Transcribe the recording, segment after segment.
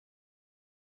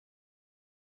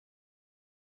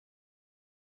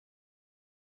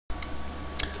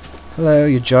Hello,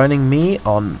 you're joining me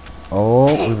on...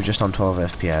 Oh, we were just on 12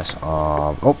 FPS.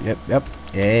 Oh, yep.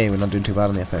 Hey, we're not doing too bad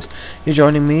on the FPS. You're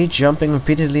joining me, jumping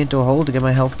repeatedly into a hole to get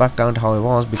my health back down to how it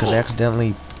was because I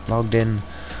accidentally logged in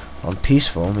on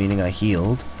peaceful, meaning I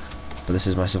healed. But this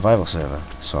is my survival server,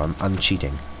 so I'm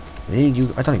uncheating.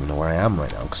 I don't even know where I am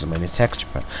right now because of my new texture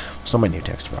pack. It's not my new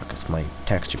texture pack, it's my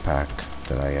texture pack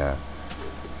that I've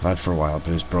had for a while,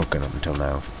 but it was broken up until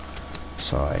now.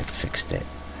 So I fixed it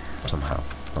somehow.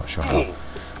 Not sure how.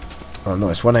 Oh no,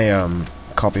 it's when I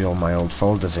copied all my old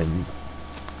folders in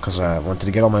because I wanted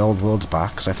to get all my old worlds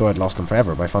back because I thought I'd lost them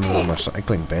forever, but I found them in my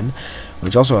recycling bin,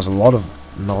 which also has a lot of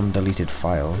non-deleted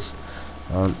files.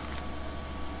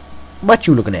 What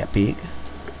you looking at, pig?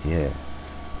 Yeah.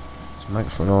 Is the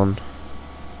microphone on?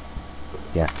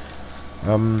 Yeah.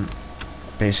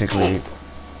 Basically,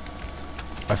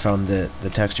 I found the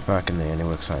texture pack in there and it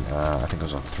works fine. I think it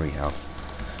was on 3 health.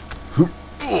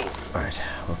 Right,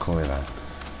 we'll call it that.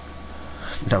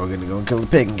 Now we're gonna go and kill the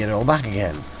pig and get it all back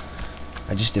again.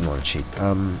 I just didn't want to cheat.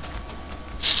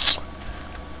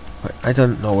 I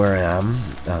don't know where I am.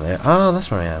 Oh, there. Ah, that's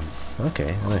where I am.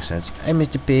 Okay, that makes sense. Hey,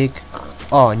 Mr. Pig.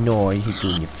 Oh no, you hit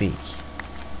you in your face.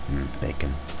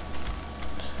 Bacon.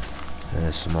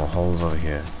 There's some more holes over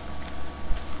here.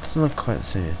 It's not quite the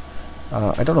same.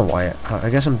 I don't know why. I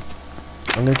guess I'm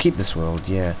gonna keep this world,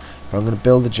 yeah. But I'm gonna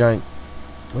build a giant.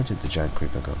 Where did the giant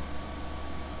creeper go?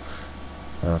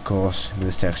 Of course, with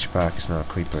this texture pack, it's not a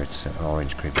creeper; it's an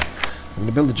orange creeper. I'm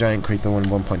gonna build a giant creeper when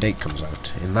 1.8 comes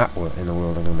out. In that in the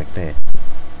world, I'm gonna make there.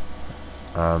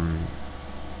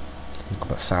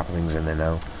 Put saplings in there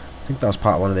now. I think that was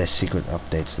part of one of their secret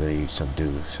updates that they used to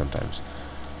do sometimes.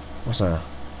 What's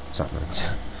saplings?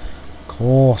 Of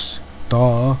course,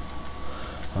 duh.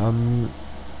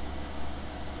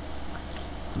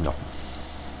 No.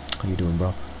 How you doing,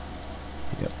 bro?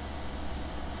 Yep.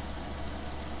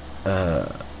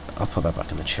 I'll put that back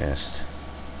in the chest.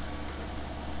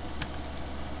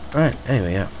 Right,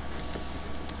 anyway, yeah.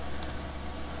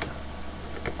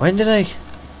 Where did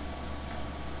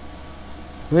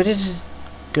it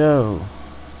go?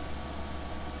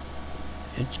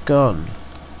 It's gone.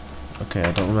 Okay,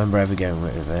 I don't remember ever getting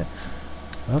rid of it.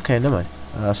 Okay, never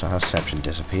mind. So Houseception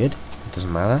disappeared. It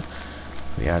doesn't matter.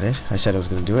 We had it. I said I was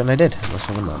going to do it, and I did. That's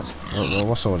all that matters.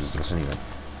 What sword is this, anyway?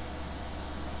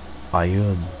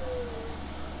 Iron.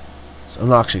 So I'm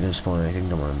not actually going to spawn anything,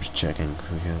 don't worry, I'm just checking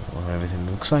what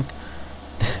everything looks like.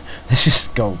 It's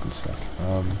just gold and stuff.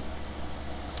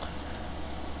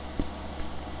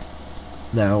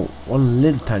 Now, one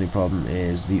little tiny problem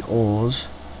is the ores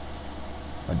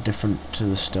are different to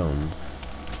the stone,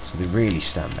 so they really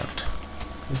stand out.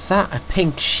 Is that a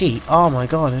pink sheet? Oh my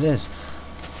god, it is.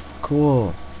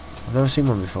 Cool. I've never seen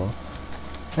one before.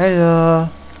 Hello.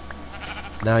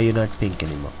 Now you're not pink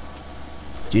anymore.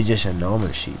 You're just a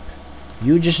normal sheep.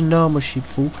 You just a normal sheep,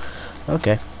 fool.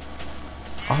 Okay.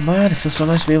 Oh man, it feels so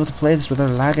nice to be able to play this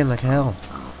without lagging like hell.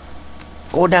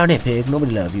 Go down here, pig.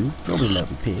 Nobody love you. Nobody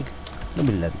love you, pig.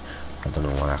 Nobody love you. I don't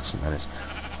know what accent that is.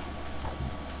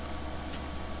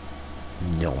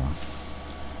 Yum.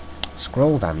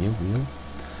 Scroll, damn you, wheel.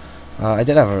 I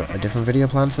did have a different video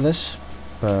planned for this,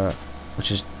 but which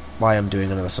is why I'm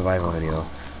doing another survival video,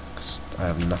 because I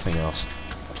have nothing else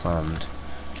planned.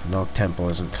 Nog Temple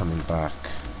isn't coming back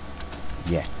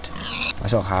yet. I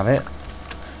still have it.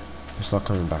 It's not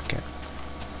coming back yet.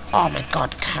 Oh my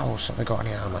god, cows! Have I got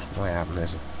any armor? No, I haven't.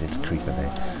 There's a little creeper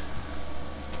there.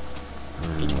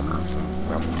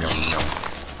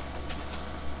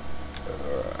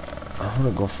 I want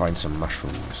to go find some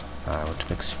mushrooms. I want to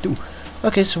make stew.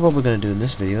 Okay, so what we're going to do in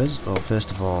this video is, well, first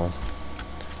of all,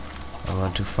 I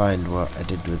want to find what I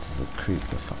did with the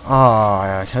creeper.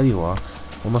 I tell you what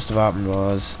must have happened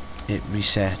was it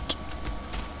reset.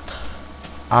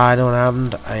 I know what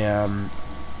happened. I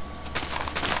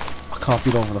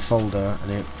copied over the folder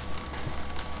and it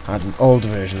had an older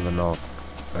version of the Nog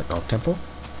Temple.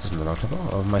 This isn't the Nog Temple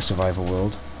of my survival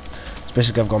world. So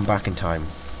basically, I've gone back in time.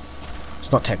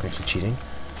 It's not technically cheating.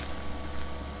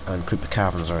 And Creeper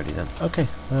Cavern's already done. Okay,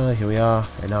 well, here we are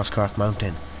in Crack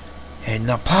Mountain. In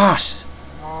the past!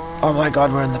 Oh my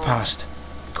god, we're in the past.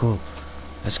 Cool.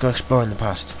 Let's go explore in the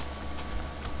past.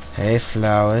 Hey,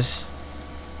 flowers.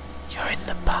 You're in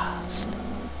the past.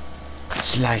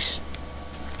 Slice.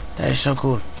 That is so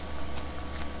cool.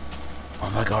 Oh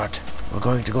my god, we're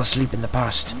going to go sleep in the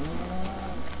past.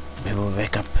 Maybe we'll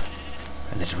wake up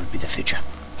and it will be the future.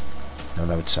 No,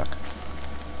 that would suck.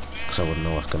 Because I wouldn't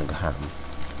know what's going to happen.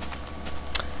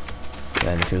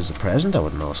 And if it was the present, I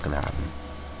wouldn't know what's going to happen.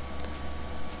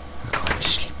 We're going to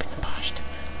sleep in the past.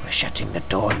 We're shutting the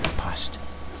door in the past.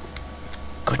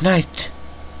 Good night.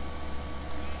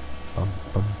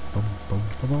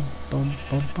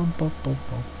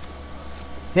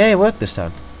 Yeah, it worked this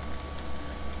time.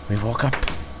 We woke up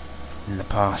in the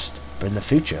past, but in the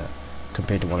future,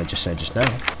 compared to what I just said just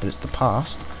now. But it's the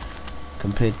past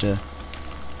compared to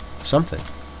something.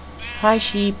 Hi,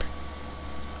 sheep.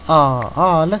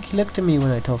 Ah, look, he looked at me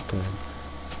when I talked to him.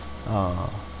 Ah,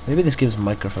 maybe this game's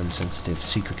microphone sensitive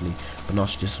secretly, but not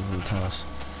just will tell us.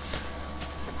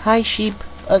 Hi, sheep.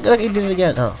 Look, he did it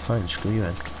again. Oh, fine, screw you,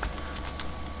 man.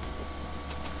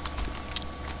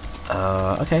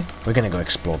 Okay, we're gonna go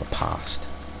explore the past.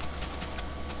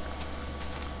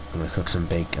 I'm gonna cook some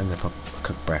bacon. I'm gonna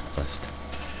cook breakfast.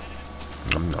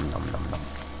 Nom nom nom nom nom.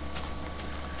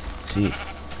 See,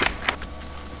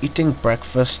 eating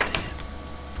breakfast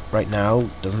right now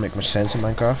doesn't make much sense in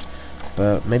Minecraft,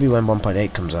 but maybe when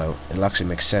 1.8 comes out, it'll actually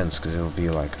make sense because it'll be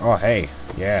like, oh hey,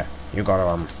 yeah, you gotta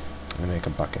I'm gonna make a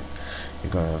bucket.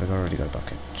 Have I already got a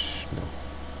bucket? No.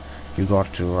 You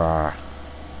got to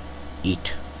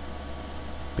eat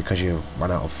because you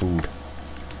run out of food.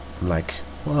 I'm like,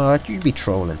 what? You'd be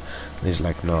trolling. And he's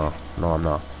like, no, I'm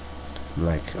not. I'm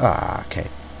like, okay.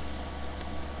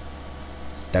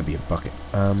 That'd be a bucket.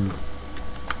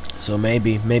 So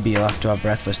maybe you'll have to have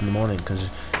breakfast in the morning because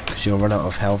you'll run out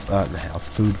of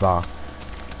food bar,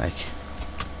 like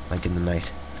in the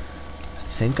night. I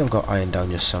think I've got iron down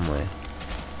here somewhere.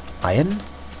 Iron?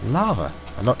 Lava?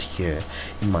 Not here.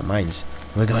 In my mines.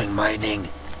 We're going mining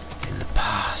in the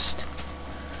past.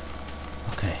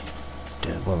 Okay.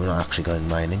 Well, we're not actually going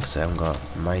mining because I haven't got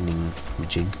a mining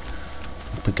jig.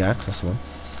 Pickaxe, that's the one.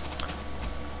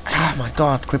 Ah, my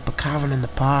god, Cripple Cavern in the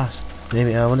past.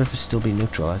 Maybe, I wonder if it's still being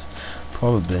neutralized.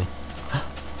 Probably.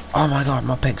 Oh my god,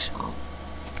 my pigs.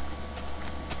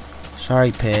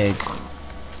 Sorry, pig.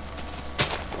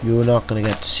 You're not gonna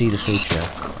get to see the future.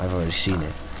 I've already seen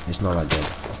it. It's not that good.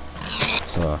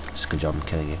 So, it's a good job in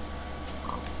killing you.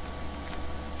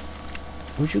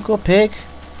 Where'd you go, pig?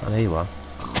 Oh, there you are.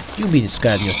 You be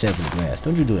discarding yourself in the grass.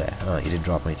 Don't you do that. Oh, you didn't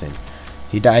drop anything.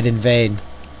 He died in vain.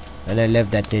 And I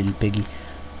left that little piggy.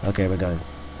 Okay, we're going.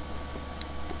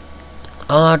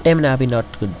 Oh, damn it, I'll be not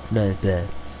good. No, there.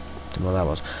 Don't know what that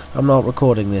was. I'm not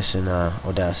recording this in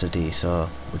Audacity, so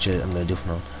which I'm going to do for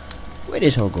now. Where did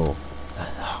this all go?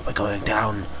 Oh, we're going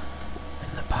down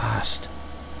in the past.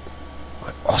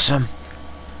 We're awesome.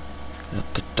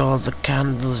 Look at all the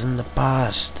candles in the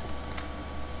past.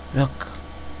 Look.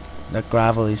 That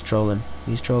gravel, he's trolling.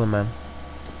 He's trolling, man.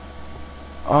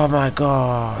 Oh my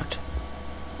god.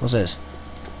 What's this?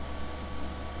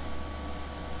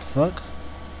 Fuck?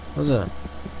 What's that?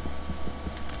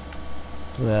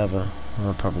 Whatever.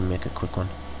 I'll probably make a quick one.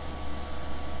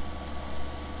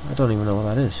 I don't even know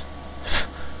what that is.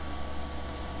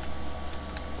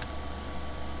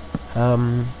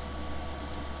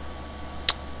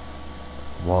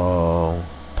 Whoa.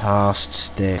 Past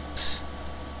sticks.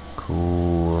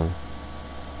 Cool.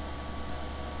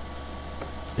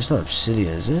 It's not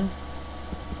obsidian, is it?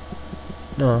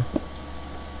 No.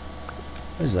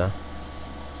 What is that?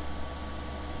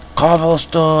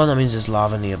 Cobblestone! That means there's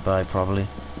lava nearby, probably.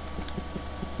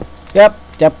 Yep,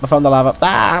 I found the lava.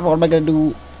 Ah, what am I gonna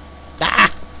do?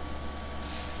 Ah!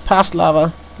 Past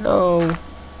lava. No.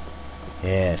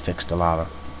 Yeah, fixed the lava.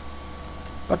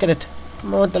 Look at it.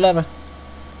 Come on, the lava.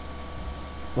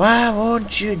 Why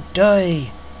won't you die?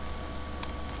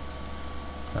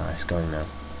 Ah, it's going now.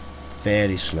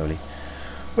 Very slowly.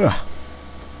 Ugh.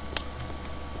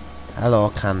 Hello,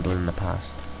 candle in the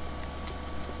past.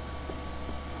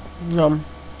 Nom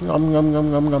nom nom nom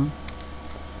nom nom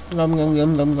nom nom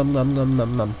nom nom nom nom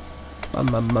nom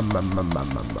nom nom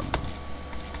nom nom.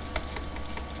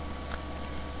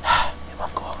 It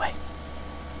won't go away.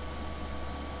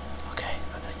 Okay,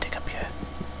 I'm gonna dig up here.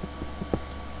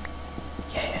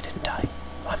 Yeah, I didn't die.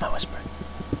 Why am I whispering?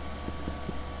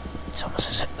 It's almost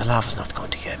as if the lava's not going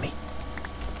to hear me.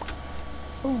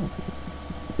 Oh.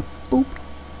 Boop.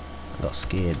 I got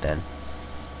scared then.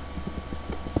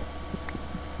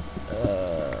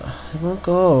 It won't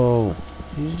go.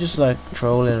 He's just like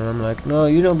trolling, and I'm like, no,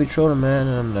 you don't be trolling, man.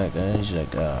 And I'm like, and he's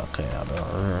like, oh, okay,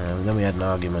 and then we had an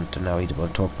argument, and now he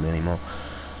won't talk to me anymore.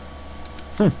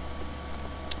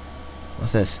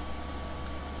 What's this?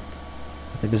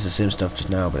 I think this is the same stuff just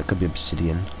now, but it could be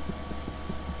obsidian.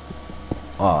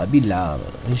 Oh, it'd be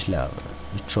lava. It's lava.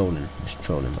 He's trolling. He's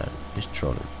trolling, man. He's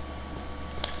trolling.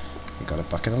 He got a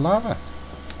bucket of lava,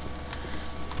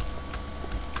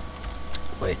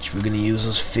 which we're going to use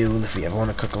as fuel if we ever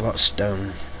want to cook a lot of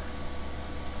stone.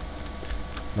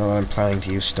 Not that I'm planning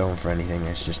to use stone for anything,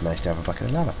 it's just nice to have a bucket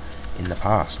of lava in the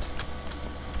past.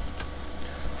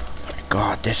 My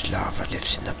god, this lava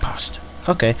lives in the past.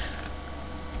 Okay.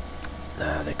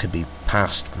 There could be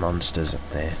past monsters up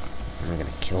there. And we're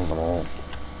gonna kill them all.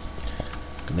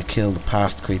 Gonna kill the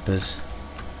past creepers.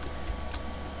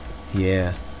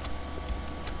 Yeah.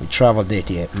 We travelled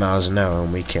 88 miles an hour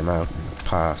and we came out in the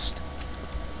past.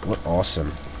 What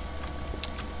awesome.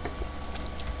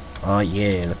 Oh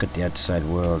yeah, look at the outside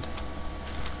world.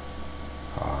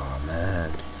 Oh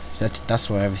man. That's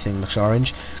why everything looks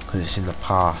orange, because it's in the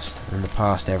past. In the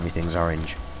past everything's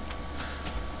orange.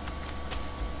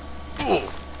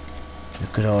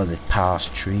 Look at all the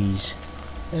past trees.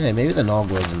 Yeah, maybe the Nog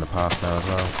world's in the past now as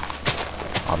well.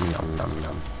 Nom nom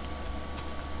nom.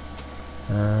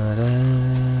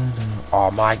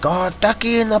 Oh my god,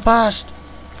 Ducky in the past!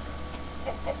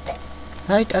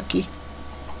 Hi Ducky.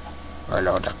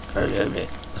 Hello duck.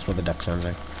 That's what the duck sounds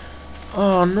like.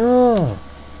 Oh no!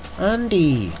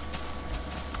 Andy!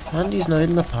 Andy's not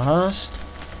in the past.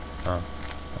 Oh,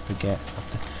 I forget.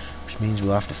 Which means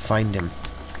we'll have to find him.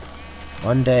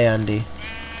 One day, Andy.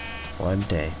 One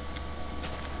day.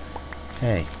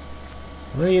 Hey.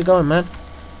 Where are you going, man?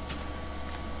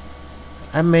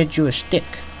 I made you a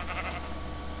stick.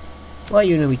 Why are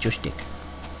you gonna eat your stick?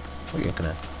 What are you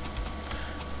gonna?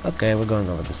 Okay, we're going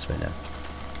over this way now.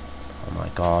 Oh my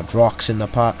god, rocks in the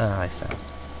pot. Ah, I fell.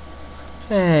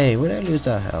 Hey, where did I lose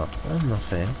that health? That's not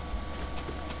fair.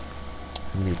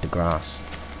 I'm gonna eat the grass.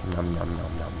 Nom nom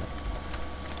nom nom nom.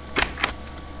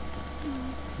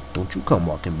 Don't you come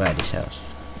walking by this house.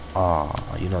 Ah,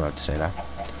 you're not allowed to say that.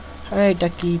 Hey,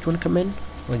 Ducky, do you wanna come in?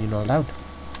 Well, you're not allowed.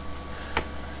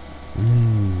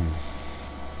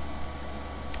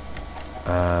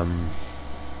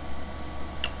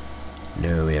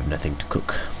 No, we have nothing to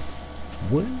cook.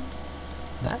 Wood,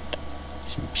 that,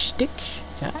 some sticks.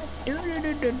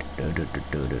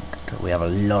 We have a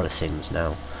lot of things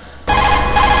now.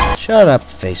 Shut up,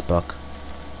 Facebook.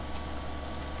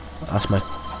 That's my...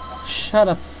 Shut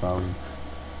up, phone.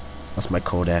 That's my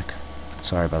codec.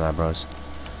 Sorry about that, bros.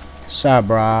 Sorry,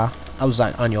 brah. I was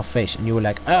like on your face, and you were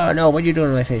like, "Oh no, what are you doing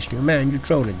on my face?" And you, man, you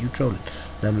trolling, you trolling.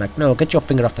 And I'm like, "No, get your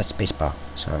finger off that spacebar."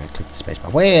 Sorry, I clicked the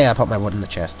spacebar. Wait, I put my wood in the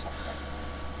chest.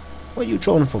 What are you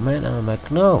trolling for, man? And I'm like,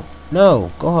 "No,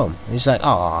 no, go home." And he's like,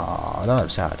 "Oh, no, I'm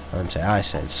sad." And I'm saying, I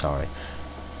said sorry,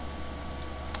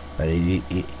 but he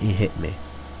hit me.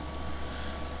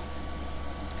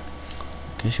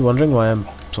 In case you're wondering why I'm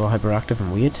so hyperactive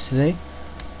and weird today,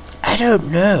 I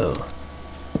don't know.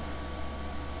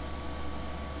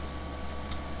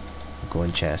 Go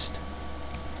in chest.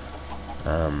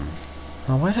 Oh,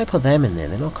 why did I put them in there?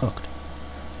 They're not cooked.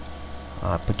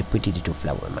 I put the pretty little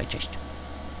flower in my chest.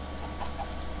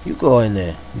 You go in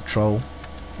there, you troll.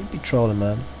 You be trolling,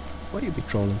 man. Why you be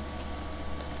trolling?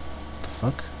 What the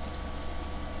fuck?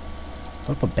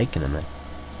 Gotta put bacon in there.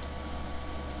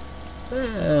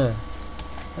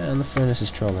 And the furnace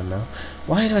is trolling now.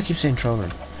 Why do I keep saying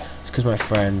trolling? It's because my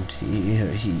friend,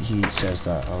 he says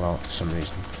that a lot for some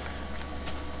reason.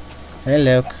 Hey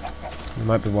Luke, you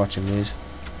might be watching these.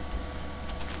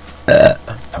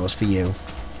 That was for you.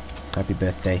 Happy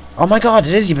birthday. Oh my god,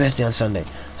 it is your birthday on Sunday.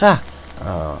 Ha!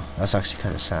 Oh, that's actually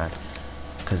kind of sad.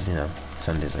 Because, you know,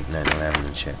 Sunday's like 9/11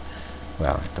 and shit.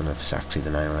 Well, I don't know if it's actually the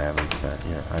 9/11, but,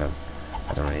 you know, I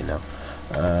don't really know.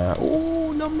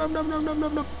 Oh, nom nom nom nom nom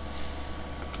nom nom.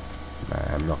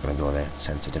 I'm not gonna go there.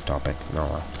 Sensitive topic.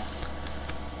 No.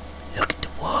 Look at the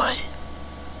wall.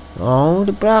 Oh,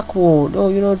 the black wall. No,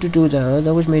 you don't have to do that.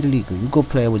 That was made illegal. You go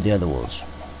play with the other walls.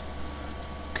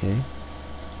 Okay.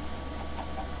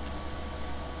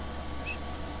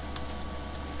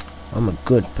 I'm a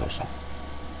good person.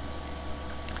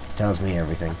 Tells me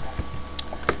everything.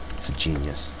 It's a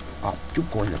genius. Oh, you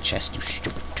go in the chest, you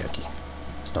stupid turkey.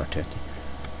 It's not turkey.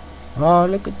 Oh,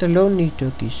 look at the lonely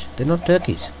turkeys. They're not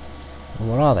turkeys. Well,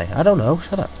 what are they? I don't know.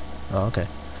 Shut up. Oh, okay.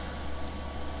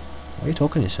 Why are you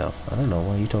talking to yourself? I don't know.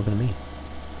 Why are you talking to me?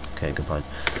 Okay, good point.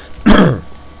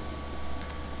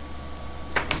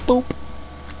 Boop.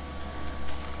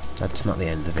 That's not the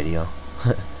end of the video.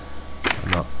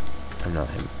 I'm not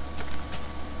him.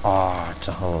 Oh, it's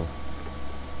a hole.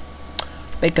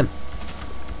 Bacon.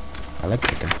 I like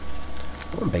bacon.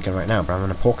 I want bacon right now, but I'm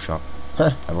in a pork shop.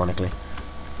 Huh, ironically.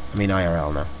 I mean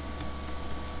IRL now.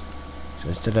 So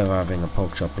instead of having a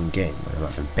pork chop in game, when I'm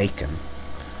having bacon,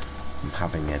 I'm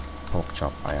having a pork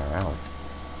chop IRL.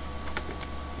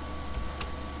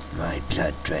 My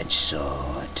blood-drenched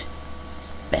sword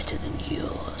is better than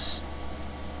yours.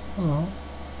 Oh.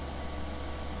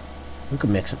 We could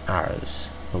make some arrows,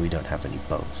 but we don't have any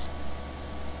bows.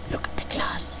 Look at the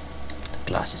glass. The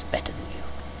glass is better than you.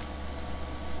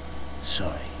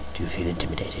 Sorry, do you feel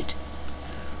intimidated?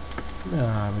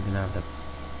 Nah, we're gonna have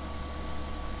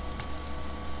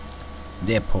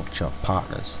they're pork chop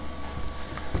partners.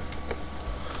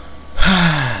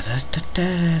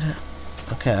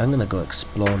 Okay, I'm gonna go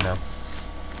explore now.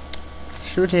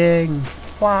 Shooting!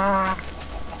 Wah!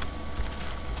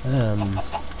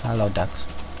 Hello ducks.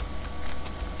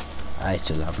 I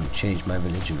still haven't changed my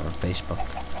religion on Facebook.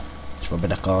 It's for a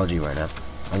bit of ecology right now.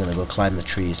 I'm gonna go climb the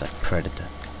trees like Predator.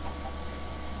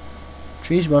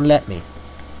 Trees won't let me.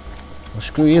 Well,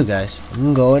 screw you guys.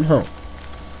 I'm going home.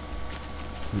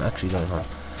 I'm actually going home.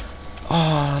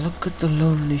 Oh, look at the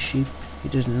lonely sheep. He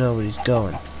doesn't know where he's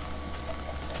going.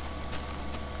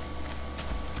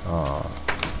 Oh,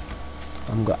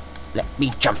 let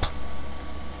me jump.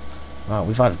 Wow,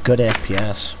 we've had good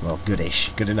FPS. Well,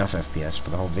 goodish. Good enough FPS for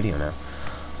the whole video now.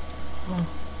 Oh,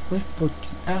 wait for the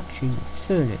action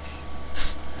finish.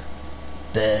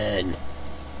 Burn!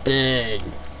 Burn!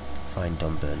 Fine,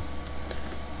 don't burn.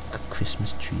 Look at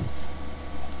Christmas trees.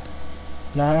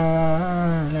 La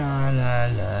la la la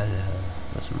la.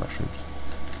 There's some mushrooms.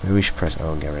 Maybe we should press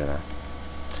O and get rid of that.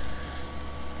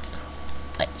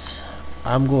 Right.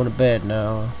 I'm going to bed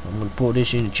now. I'm gonna put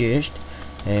this in the chest,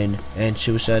 and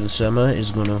Suicidal Summer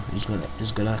is gonna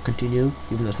continue,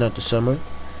 even though it's not the summer.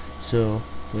 So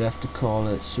we have to call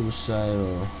it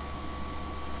Suicidal.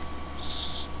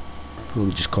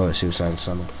 We'll just call it Suicidal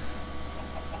Summer.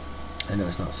 I know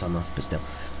it's not summer, but still.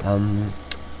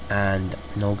 And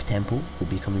Nog Temple will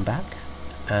be coming back,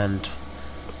 and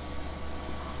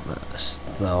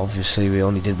well, obviously we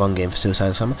only did one game for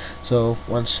Suicidal Summer, so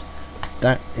once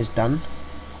that is done,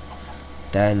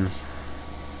 then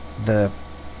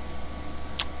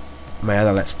my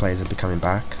other Let's Plays will be coming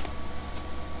back,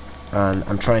 and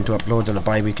I'm trying to upload on a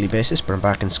bi-weekly basis, but I'm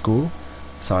back in school,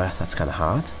 so that's kind of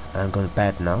hard. I'm going to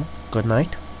bed now. Good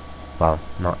night. Well,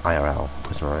 not IRL,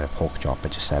 because I'm a pork chop. I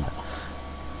just said that.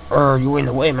 You in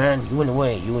the way, man. You in the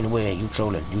way. You in the way. You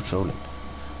trolling. You trolling.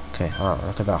 Okay.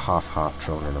 Look at that half-heart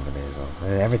trolling over there. So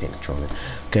everything's trolling.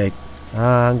 Okay.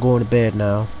 I'm going to bed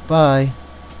now. Bye.